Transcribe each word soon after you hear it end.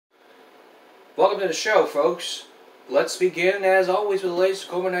Welcome to the show, folks. Let's begin, as always, with the latest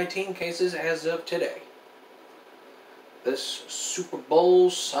COVID-19 cases as of today. This Super Bowl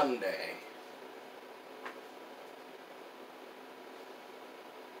Sunday.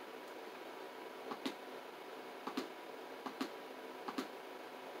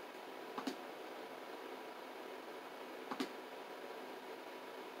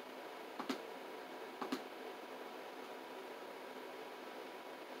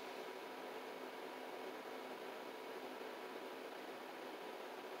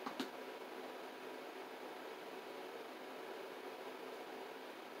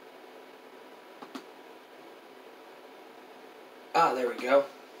 There we go.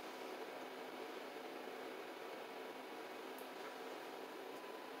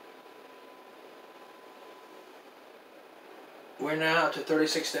 We're now up to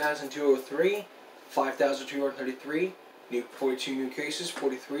 36,203, 5,233, 42 new cases,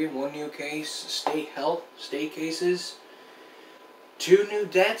 43, 1 new case, state cases, 2 new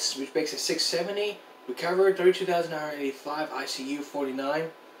deaths, which makes it 670, recovered 32,985, ICU 49,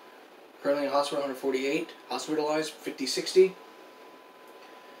 currently in hospital 148, hospitalized 5060.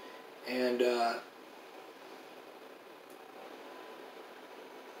 And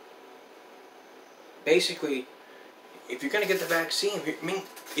basically, if you're going to get the vaccine,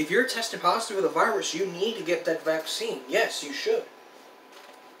 if you're tested positive for the virus, you need to get that vaccine. Yes, you should.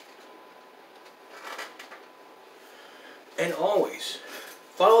 And always,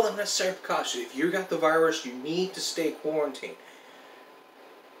 follow the necessary precautions. If you got the virus, you need to stay quarantined.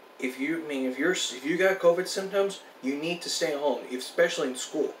 If you got COVID symptoms, you need to stay home, especially in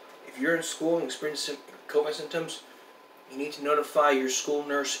school. If you're in school and experiencing COVID symptoms, you need to notify your school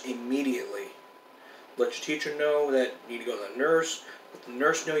nurse immediately. Let your teacher know that you need to go to the nurse. Let the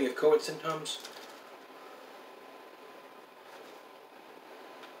nurse know you have COVID symptoms.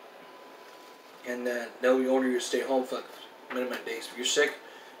 And then they'll order you to stay home for a minimum of days. If you're sick,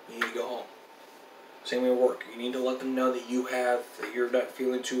 you need to go home. Same way at work. You need to let them know that that you're not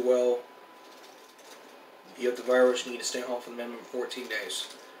feeling too well. If you have the virus, you need to stay home for the minimum of 14 days.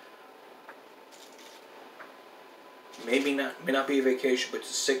 May not be a vacation, but it's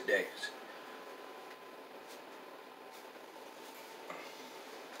a sick day.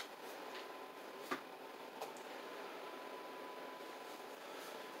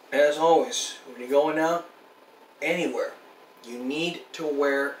 As always, when you're going out anywhere, you need to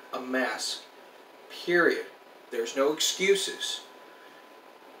wear a mask. Period. There's no excuses.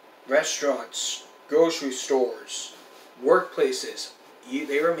 Restaurants, grocery stores, workplaces,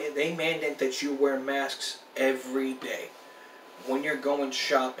 they mandate that you wear masks every day when you're going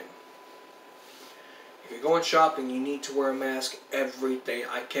shopping. If you're going shopping, you need to wear a mask every day.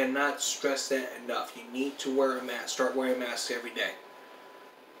 I cannot stress that enough. You need to wear a mask. Start wearing masks every day.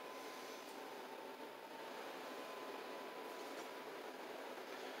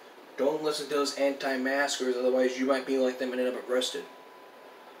 Don't listen to those anti-maskers, otherwise you might be like them and end up arrested.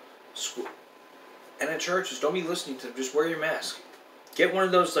 And at churches, don't be listening to them. Just wear your mask. Get one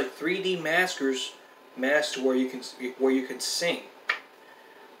of those like 3D masks where you can sing.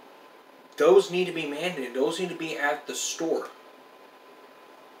 Those need to be mandated. Those need to be at the store.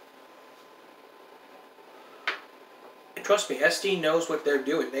 And trust me, SD knows what they're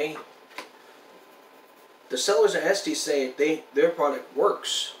doing. The sellers at SD say their product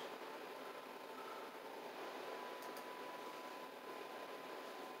works.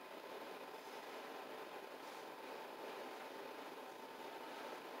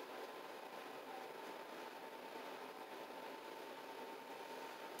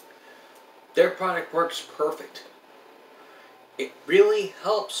 Their product works perfect. It really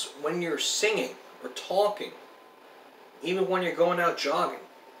helps when you're singing or talking, even when you're going out jogging.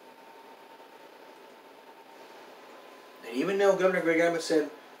 And even though Governor Greg Abbott said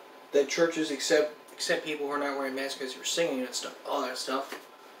that churches accept people who are not wearing masks because you're singing and stuff, all that stuff,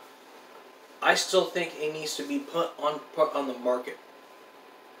 I still think it needs to be put on the market.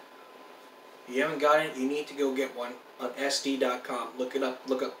 If you haven't got it, you need to go get one on SD.com. Look it up.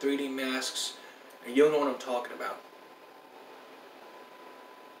 Look up 3D masks, and you'll know what I'm talking about.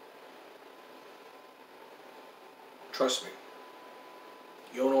 Trust me.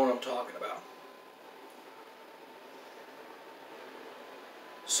 You'll know what I'm talking about.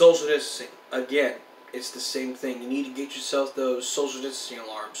 Social distancing. Again, it's the same thing. You need to get yourself those social distancing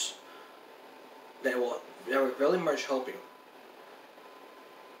alarms. That will really much help you.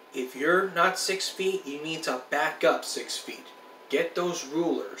 If you're not 6 feet, you need to back up 6 feet. Get those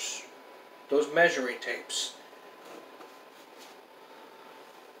rulers, those measuring tapes.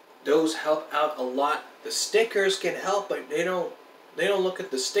 Those help out a lot. The stickers can help, but they don't look at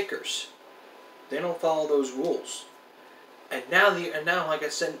the stickers. They don't follow those rules. And now, like I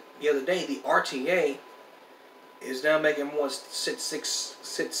said the other day, the RTA is now making one sit 6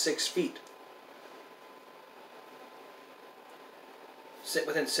 feet. Sit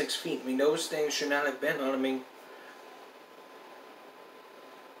within 6 feet. I mean, those things should not have been on. I mean,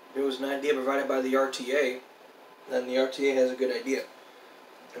 there was an idea provided by the RTA, then the RTA has a good idea.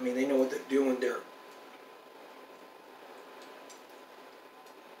 I mean, they know what they're doing there.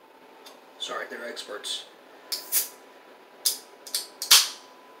 Sorry, they're experts.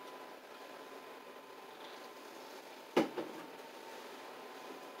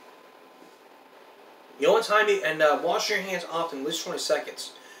 The only time wash your hands often, at least 20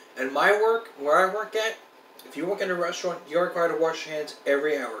 seconds. And my work, where I work at, if you work in a restaurant, you're required to wash your hands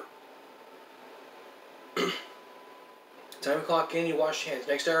every hour. Time you clock in, you wash your hands.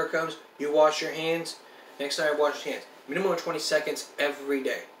 Next hour comes, you wash your hands. Next hour, wash your hands. Minimum of 20 seconds every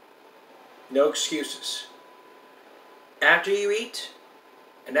day. No excuses. After you eat,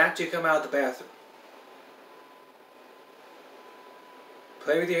 and after you come out of the bathroom.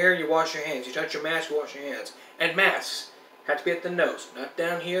 Play with your hair, you wash your hands. You touch your mask, you wash your hands. And masks have to be at the nose. Not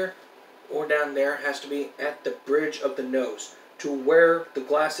down here or down there. It has to be at the bridge of the nose to where the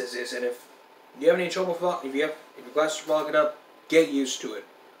glasses is. And if you have any trouble, if your glasses are fogging up, get used to it.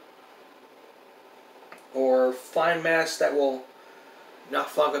 Or find masks that will not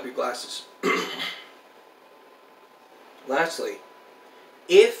fog up your glasses. Lastly,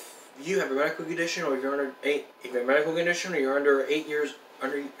 if you have a medical condition, or if you're under if you have a medical condition, or you're under 8 years,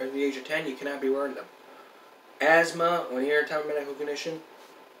 under the age of 10, you cannot be wearing them. Asthma, or any other type of medical condition,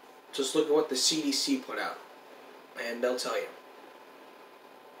 just look at what the CDC put out, and they'll tell you.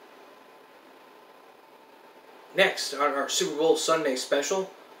 Next, on our Super Bowl Sunday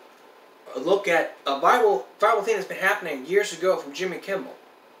special, a look at a viral thing that's been happening years ago from Jimmy Kimmel.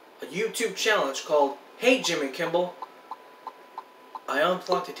 A YouTube challenge called Hey Jimmy Kimmel, I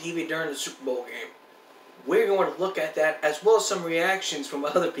unplugged the TV during the Super Bowl game. We're going to look at that as well as some reactions from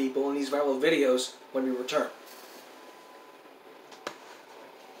other people in these viral videos when we return.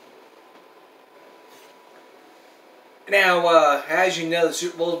 Now, as you know, the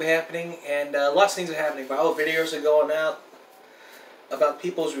Super Bowl will be happening, and lots of things are happening. Viral videos are going out about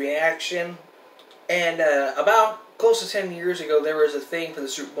people's reaction. And about close to 10 years ago, there was a thing for the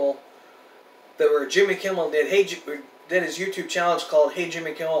Super Bowl that where Jimmy Kimmel did his YouTube challenge called Hey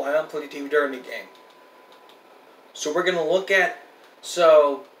Jimmy Kimmel, I unplugged the TV during the game. So we're gonna look at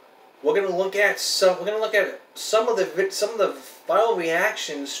some of the viral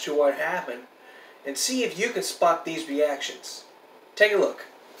reactions to what happened, and see if you can spot these reactions. Take a look.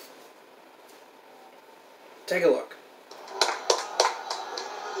 Take a look.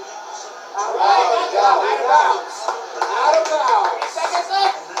 Out of bounds. Out of bounds. 8 seconds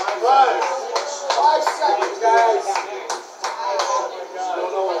left. Right. 5 seconds, guys. I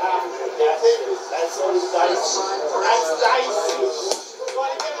don't know what happened. That's so dicey. That's dicey. You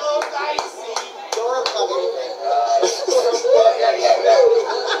want to get a little dicey? Don't unplug anything.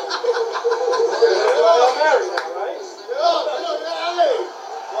 Hail Mary now, right?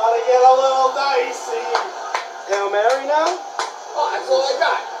 Want to get a little dicey? Hail Mary now? Oh, that's all I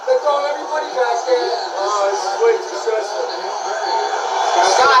got. They're throwing everybody back there. Oh, this is way too stressful.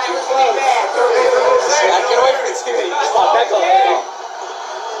 Scott, everything bad. Get away from the TV. Come on, back up. Get him.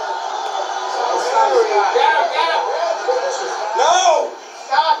 No!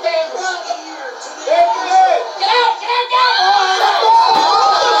 Stop him. Get out.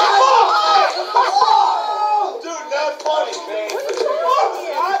 Dude, not funny, man.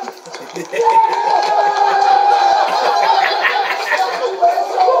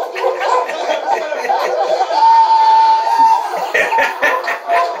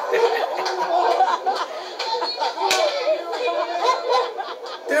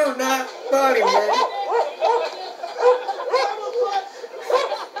 Dude, not funny, man.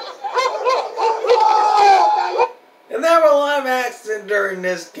 And there were a lot of accidents during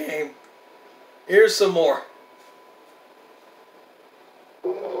this game. Here's some more.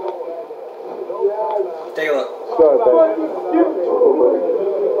 Take a look.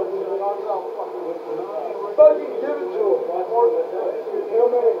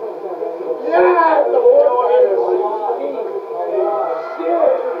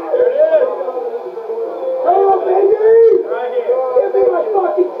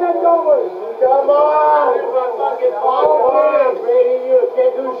 Come on! Brady, you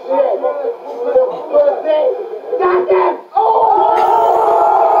can't do shit. Got them!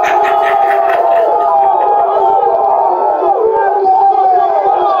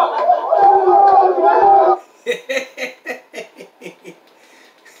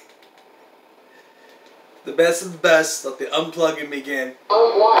 The best of the best. Let the unplugging begin.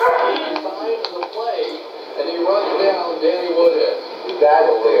 Unblocked, he signs the play, and he runs down Danny Woodhead. That's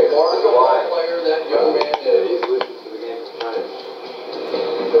there. Remarkable player that young man is.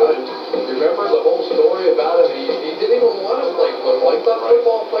 Remember the whole story about him? He didn't even want to play football. He thought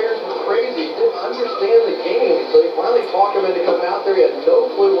football players were crazy. He didn't understand the game. So he finally talked him into coming out there. He had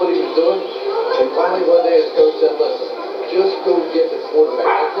no clue what he was doing. And finally one day his coach said, listen, just go get the quarterback.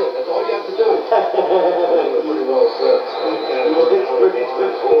 That's it. That's all you have to do. Pretty well said.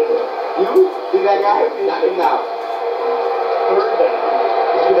 You see that guy? Knock him out. Third down.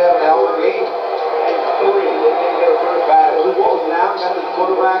 You should have an hell of a game. Three. They can't get a first back. Two balls now. Got the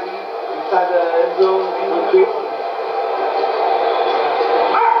quarterback inside the end zone. Two.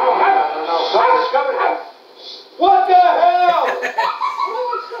 Coming. What the hell?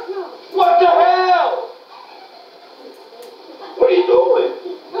 What the hell? What are you doing?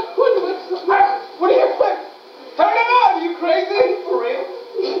 What are you doing? Turn it on, are you crazy? Are you for real?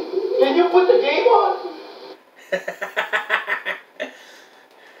 Can you put the game on?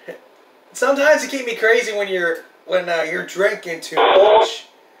 Sometimes it keep me crazy when you're drinking too much.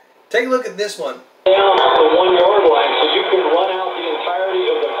 Take a look at this one. Down on the 1 yard line, so you can run out the entirety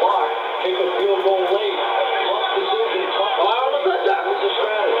of the clock, take a field goal late. Tough decision. What's the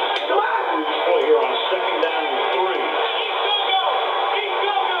strategy? Come on! Play here on 2nd down and 3.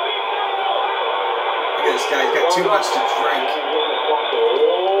 Look at this guy. He's got too much to drink.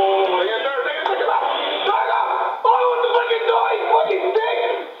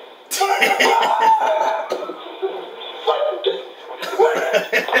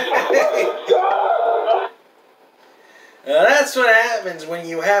 Now that's what happens when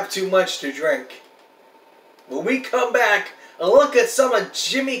you have too much to drink. When we come back and look at some of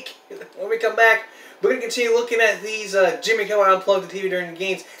Jimmy, when we come back, we're going to continue looking at these Jimmy Kimmel Unplugged the TV during the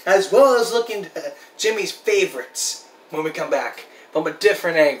games, as well as looking at Jimmy's favorites when we come back from a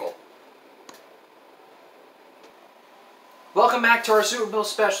different angle. Welcome back to our Super Bowl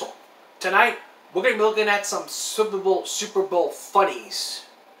special. Tonight, we're going to be looking at some Super Bowl funnies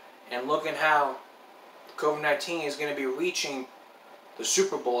and looking how COVID-19 is going to be reaching the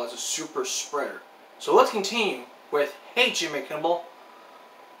Super Bowl as a super spreader. So let's continue with, hey Jimmy Kimmel,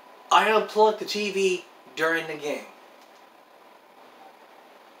 I unplugged the TV during the game.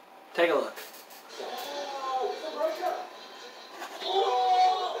 Take a look.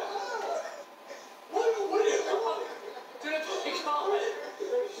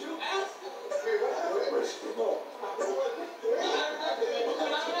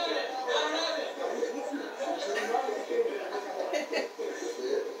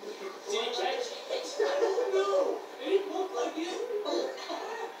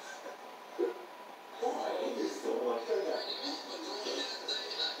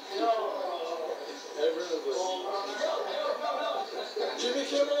 Jimmy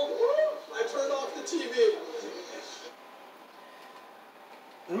Kimmel, I turned off the TV.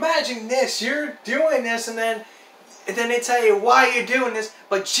 Imagine this, you're doing this and then they tell you why you're doing this,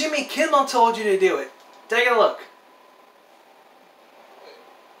 but Jimmy Kimmel told you to do it. Take a look.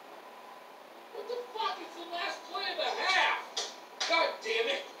 What the fuck? It's the last play of the half. God damn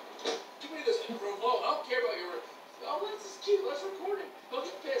it. Give me this remote. I don't care about your... Oh, this is cute. Let's record it. Don't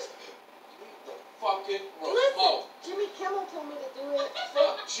get pissed. Give me the fucking remote. Jimmy Kimmel told me to do it.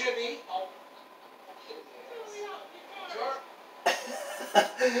 Fuck Jimmy. Oh.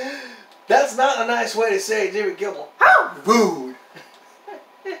 That's not a nice way to say Jimmy Kimmel. How rude!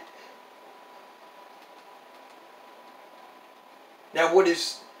 Now what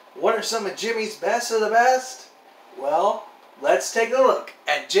are some of Jimmy's best of the best? Well, let's take a look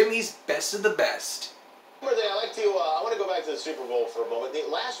at Jimmy's best of the best. One more thing, I want to go back to the Super Bowl for a moment.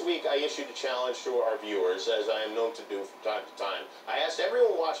 Last week, I issued a challenge to our viewers, as I am known to do from time to time. I asked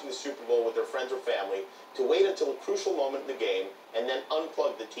everyone watching the Super Bowl with their friends or family to wait until a crucial moment in the game and then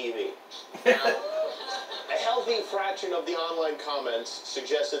unplug the TV. Now, a healthy fraction of the online comments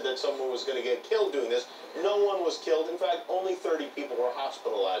suggested that someone was going to get killed doing this. No one was killed. In fact, only 30 people were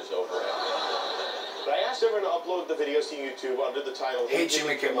hospitalized over it. But I asked everyone to upload the videos to YouTube under the title, Hey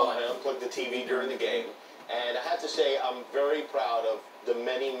Jimmy Kimmel. I unplugged the TV during the game. And I have to say, I'm very proud of the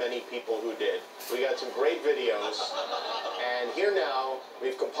many, many people who did. We got some great videos. And here now,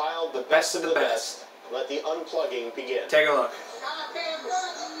 we've compiled the best of the best. Let the unplugging begin. Take a look.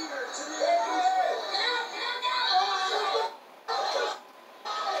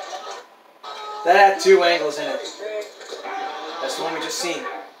 That had two angles in it. That's the one we just seen.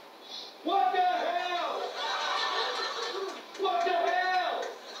 What the hell? What the hell?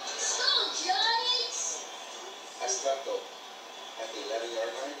 I slept though. At the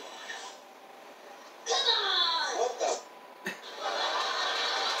 11-yard line. Come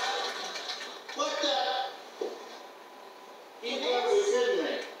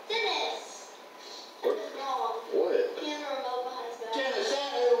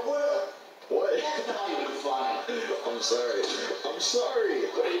I'm sorry. I'm sorry.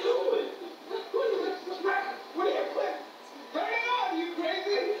 What are you doing? What are you doing? Turn it on, you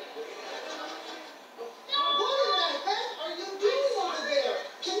crazy! What in the heck are you doing over there?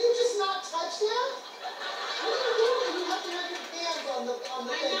 Can you just not touch that? What are you doing? You have to have your hands on the I'm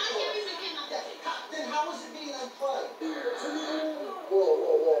not thing. giving the game nothing. Then how is it being unplugged?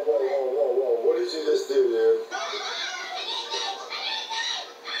 Whoa. What did you just do, dude?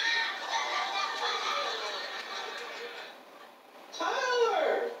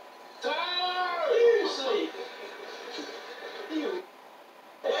 Tyler! Seriously!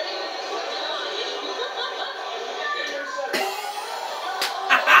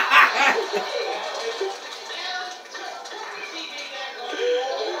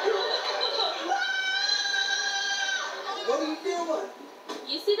 What are you doing?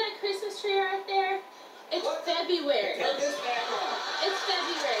 You see that Christmas tree right there? It's February. Turn this back on. It's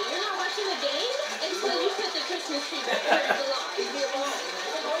February. You're not watching the game until you put the Christmas tree back where it belongs. Leave me alone.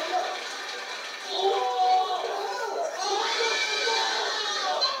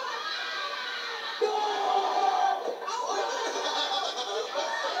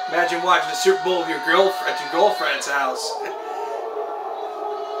 Imagine watching the Super Bowl with your girlfriend at your girlfriend's house. What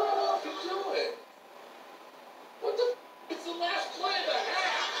are you doing? What the f? It's the last play of the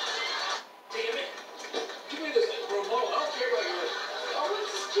half. Damn it. Give me this remote. I don't care about your... Oh, this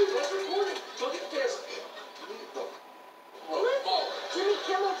is cute. Let's record it. Don't get pissed. Give me the remote. Jimmy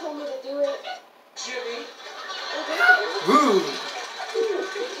Kimmel told me to do it. Jimmy. Woo!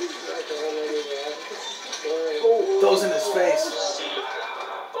 Those in his face.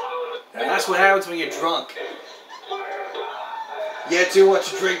 And that's what happens when you're drunk. You had too much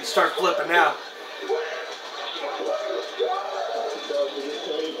to drink and start flipping out.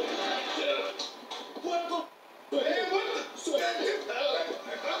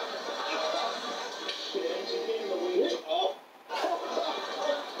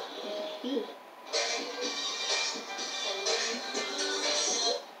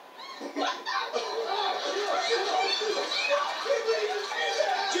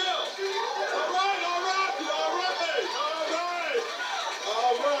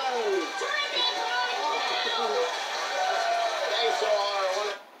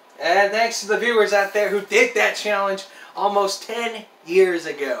 And thanks to the viewers out there who did that challenge almost 10 years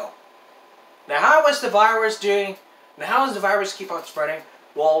ago. Now, how was the virus doing? Now, how does the virus keep on spreading?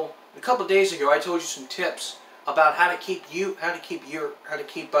 Well, a couple of days ago, I told you some tips about how to keep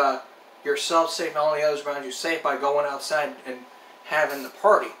yourself safe and all the others around you safe by going outside and having the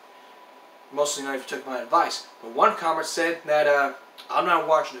party. Mostly not if you took my advice. But one commenter said that I'm not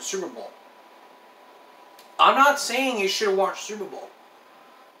watching the Super Bowl. I'm not saying you should watch Super Bowl.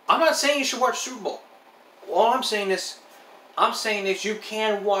 I'm not saying you should watch Super Bowl. All I'm saying is you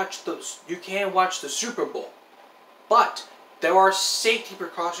can watch the Super Bowl, but there are safety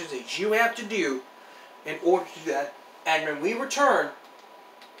precautions that you have to do in order to do that. And when we return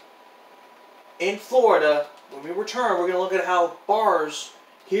in Florida, we're going to look at how bars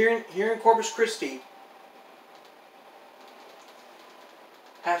here in Corpus Christi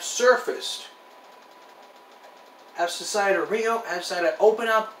have surfaced. Have decided to open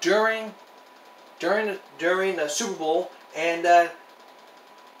up during the Super Bowl, and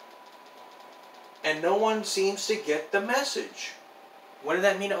no one seems to get the message. What does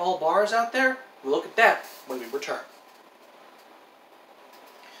that mean to all bars out there? We'll look at that when we return.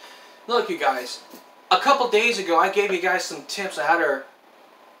 Look, you guys, a couple days ago I gave you guys some tips on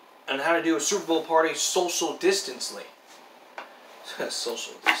how to do a Super Bowl party social distancely.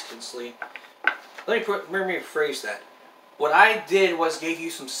 Social distancely. Let me rephrase that. What I did was gave you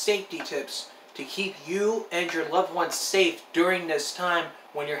some safety tips to keep you and your loved ones safe during this time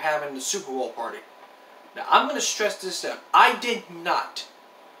when you're having the Super Bowl party. Now, I'm going to stress this out. I did not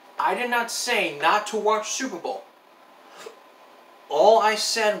say not to watch Super Bowl. All I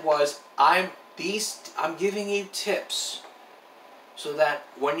said was I'm giving you tips so that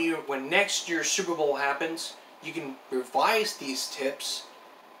when next year's Super Bowl happens, you can revise these tips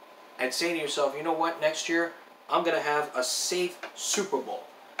and say to yourself, you know what, next year I'm going to have a safe Super Bowl.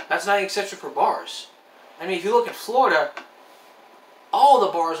 That's not an exception for bars. I mean, if you look at Florida, all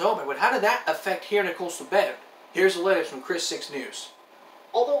the bars are open, but how did that affect here in the Coastal Bend? Here's the latest from Chris 6 News.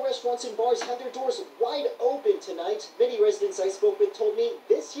 Although restaurants and bars have their doors wide open tonight, many residents I spoke with told me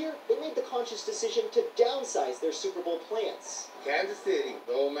this year they made the conscious decision to downsize their Super Bowl plans. Kansas City,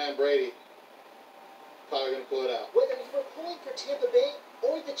 the old man Brady, probably going to pull it out. Whether you were pulling for Tampa Bay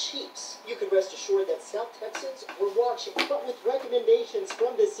or the Chiefs, you can rest assured that South Texans were watching. But with recommendations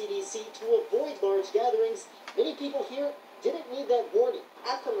from the CDC to avoid large gatherings, many people here didn't need that warning.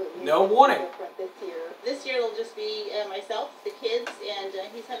 Absolutely. No warning. Different this year. This year it'll just be myself, the kids, and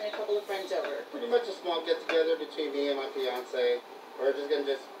he's having a couple of friends over. Pretty much a small get-together between me and my fiance. We're just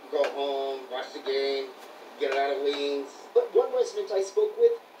gonna go home, watch the game, get out of wings. But one resident I spoke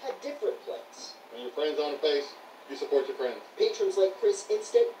with had different plans. When your friend's on the place, you support your friends. Patrons like Chris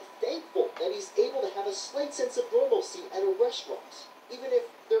instead thankful that he's able to have a slight sense of normalcy at a restaurant, even if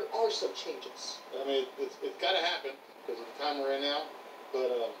there are some changes. I mean, it's got to happen because of the time we're in now.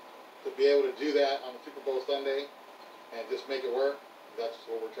 But to be able to do that on Super Bowl Sunday and just make it work, that's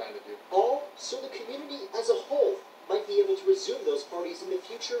what we're trying to do. All so the community as a whole might be able to resume those parties in the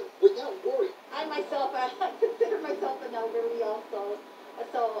future without worry. I myself, I consider myself an elderly also,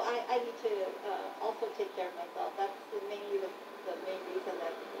 so I need to also take care of myself. That's mainly the main reason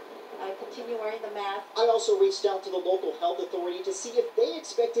that I continue wearing the mask. I also reached out to the local health authority to see if they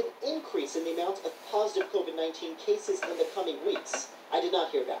expect an increase in the amount of positive COVID-19 cases in the coming weeks. I did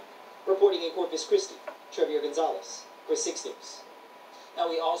not hear back. Reporting in Corpus Christi, Trevier Gonzalez for 6 News. Now,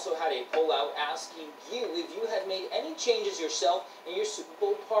 we also had a poll out asking you if you had made any changes yourself in your Super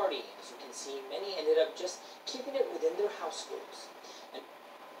Bowl party. As you can see, many ended up just keeping it within their households.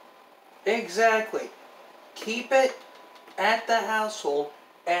 Exactly. Keep it at the household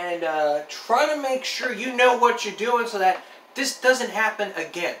and try to make sure you know what you're doing so that this doesn't happen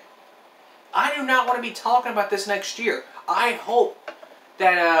again. I do not want to be talking about this next year. I hope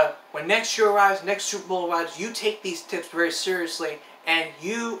that when next year arrives, next Super Bowl arrives, you take these tips very seriously, and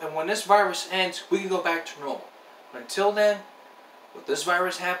when this virus ends, we can go back to normal. But until then, with this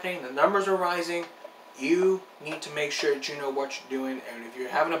virus happening, the numbers are rising, you need to make sure that you know what you're doing, and if you're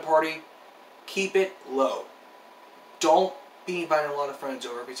having a party, keep it low. Don't be inviting a lot of friends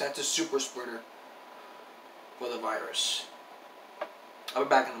over because that's a super spreader for the virus. I'll be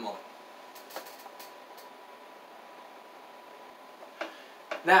back in a moment.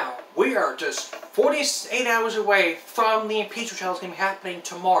 Now, we are just 48 hours away from the impeachment trial that's going to be happening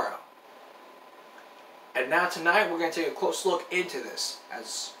tomorrow. And now tonight, we're going to take a close look into this.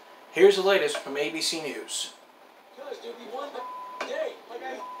 As here's the latest from ABC News.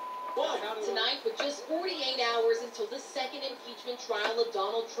 Tonight, with just 48 hours until the second impeachment trial of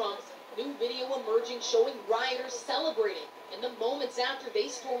Donald Trump, new video emerging showing rioters celebrating in the moments after they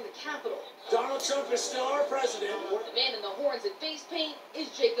stormed the Capitol. Donald Trump is still our president. The man in the horns and face paint is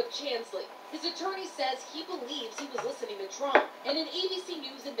Jacob Chansley. His attorney says he believes he was listening to Trump. And an ABC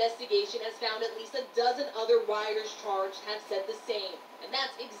News investigation has found at least a dozen other rioters charged have said the same. And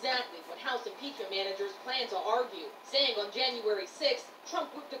that's exactly what House impeachment managers plan to argue, saying on January 6th, Trump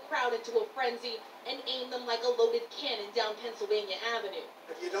whipped the crowd into a frenzy and aimed them like a loaded cannon down Pennsylvania Avenue.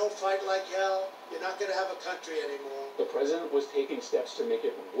 If you don't fight like hell, you're not going to have a country anymore. The president was taking steps to make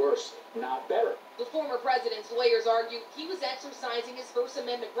it worse, not better. The former president's lawyers argue he was exercising his First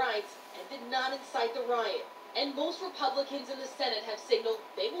Amendment rights and did not incite the riot. And most Republicans in the Senate have signaled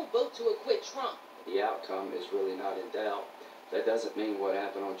they will vote to acquit Trump. The outcome is really not in doubt. That doesn't mean what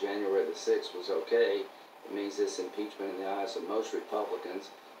happened on January the 6th was okay. It means this impeachment in the eyes of most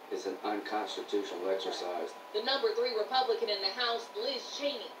Republicans is an unconstitutional exercise. The number 3 Republican in the House, Liz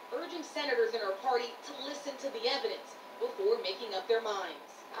Cheney, urging senators in her party to listen to the evidence before making up their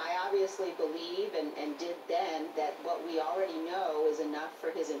minds. I obviously believe and did then that what we already know is enough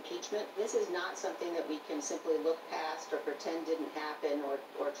for his impeachment. This is not something that we can simply look past or pretend didn't happen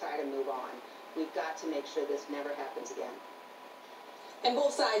or try to move on. We've got to make sure this never happens again. And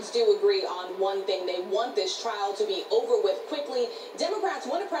both sides do agree on one thing. They want this trial to be over with quickly. Democrats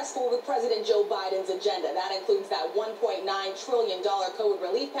want to press forward President Joe Biden's agenda. That includes that $1.9 trillion COVID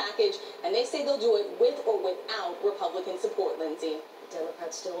relief package, and they say they'll do it with or without Republican support, Lindsay.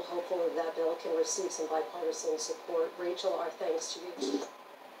 Democrats still hopeful that bill can receive some bipartisan support. Rachel, our thanks to you.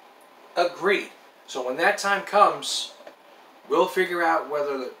 Agreed. So when that time comes, we'll figure out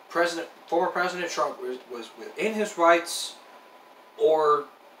whether the former President Trump was within his rights or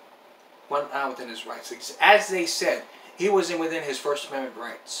went out within his rights. As they said, he was within his First Amendment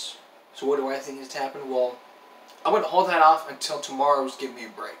rights. So what do I think has happened? Well, I'm going to hold that off until tomorrow's Give Me a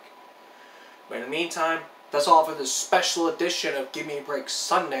Break. But in the meantime, that's all for this special edition of Give Me a Break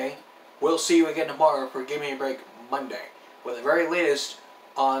Sunday. We'll see you again tomorrow for Give Me a Break Monday, with the very latest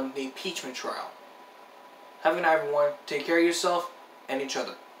on the impeachment trial. Have a good night, everyone. Take care of yourself and each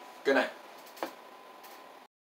other. Good night.